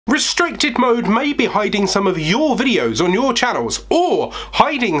Restricted mode may be hiding some of your videos on your channels, or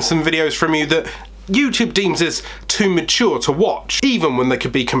hiding some videos from you that YouTube deems as too mature to watch, even when they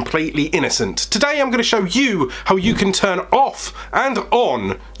could be completely innocent. Today I'm going to show you how you can turn off and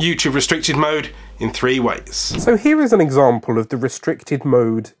on YouTube restricted mode in 3 ways. So here is an example of the restricted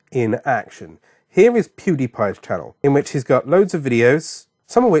mode in action. Here is PewDiePie's channel, in which he's got loads of videos,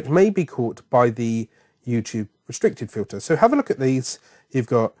 some of which may be caught by the YouTube restricted filter. So have a look at these. You've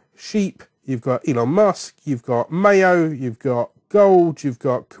got sheep, you've got Elon Musk, you've got Mayo, you've got Gold, you've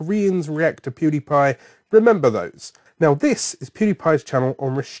got Koreans react to PewDiePie. Remember those. Now this is PewDiePie's channel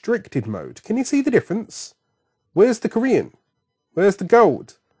on restricted mode. Can you see the difference? Where's the Korean? Where's the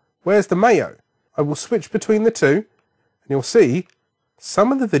Gold? Where's the Mayo? I will switch between the two and you'll see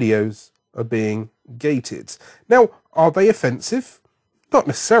some of the videos are being gated. Now, are they offensive? Not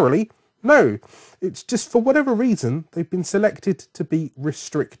necessarily. No, it's just for whatever reason they've been selected to be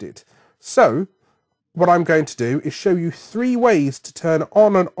restricted. So what I'm going to do is show you 3 ways to turn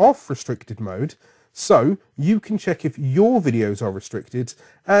on and off restricted mode so you can check if your videos are restricted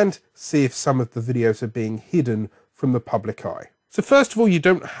and see if some of the videos are being hidden from the public eye. So first of all, you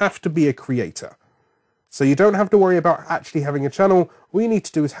don't have to be a creator. So you don't have to worry about actually having a channel. All you need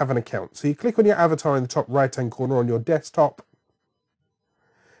to do is have an account. So you click on your avatar in the top right hand corner on your desktop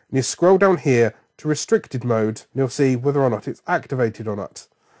and you scroll down here to restricted mode and you'll see whether or not it's activated or not.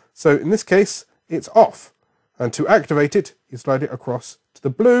 So in this case, it's off, and to activate it you slide it across to the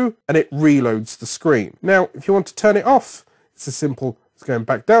blue and it reloads the screen. Now if you want to turn it off, it's as simple as going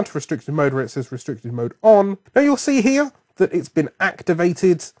back down to restricted mode where it says restricted mode on. Now you'll see here that it's been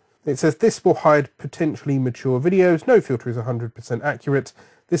activated. It says this will hide potentially mature videos, no filter is 100% accurate,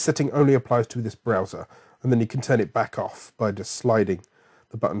 this setting only applies to this browser, and then you can turn it back off by just sliding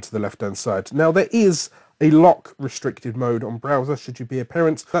the button to the left hand side. Now there is a lock restricted mode on browser should you be a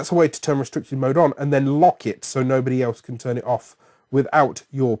parent. That's a way to turn restricted mode on and then lock it so nobody else can turn it off without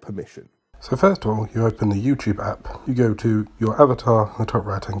your permission. So first of all, you open the YouTube app, you go to your avatar in the top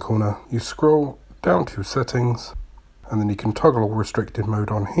right hand corner, you scroll down to settings, and then you can toggle restricted mode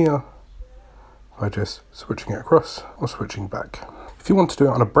on here by just switching it across or switching back. If you want to do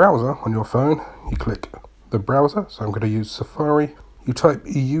it on a browser on your phone, you click the browser, so I'm going to use Safari. You type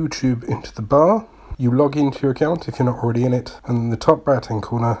YouTube into the bar, you log into your account if you're not already in it, and in the top right hand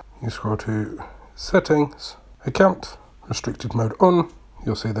corner you scroll to settings, account, restricted mode on,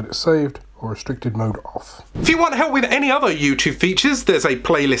 you'll see that it's saved, or restricted mode off. If you want help with any other YouTube features, there's a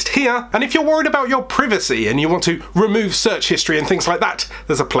playlist here, and if you're worried about your privacy and you want to remove search history and things like that,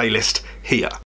 there's a playlist here.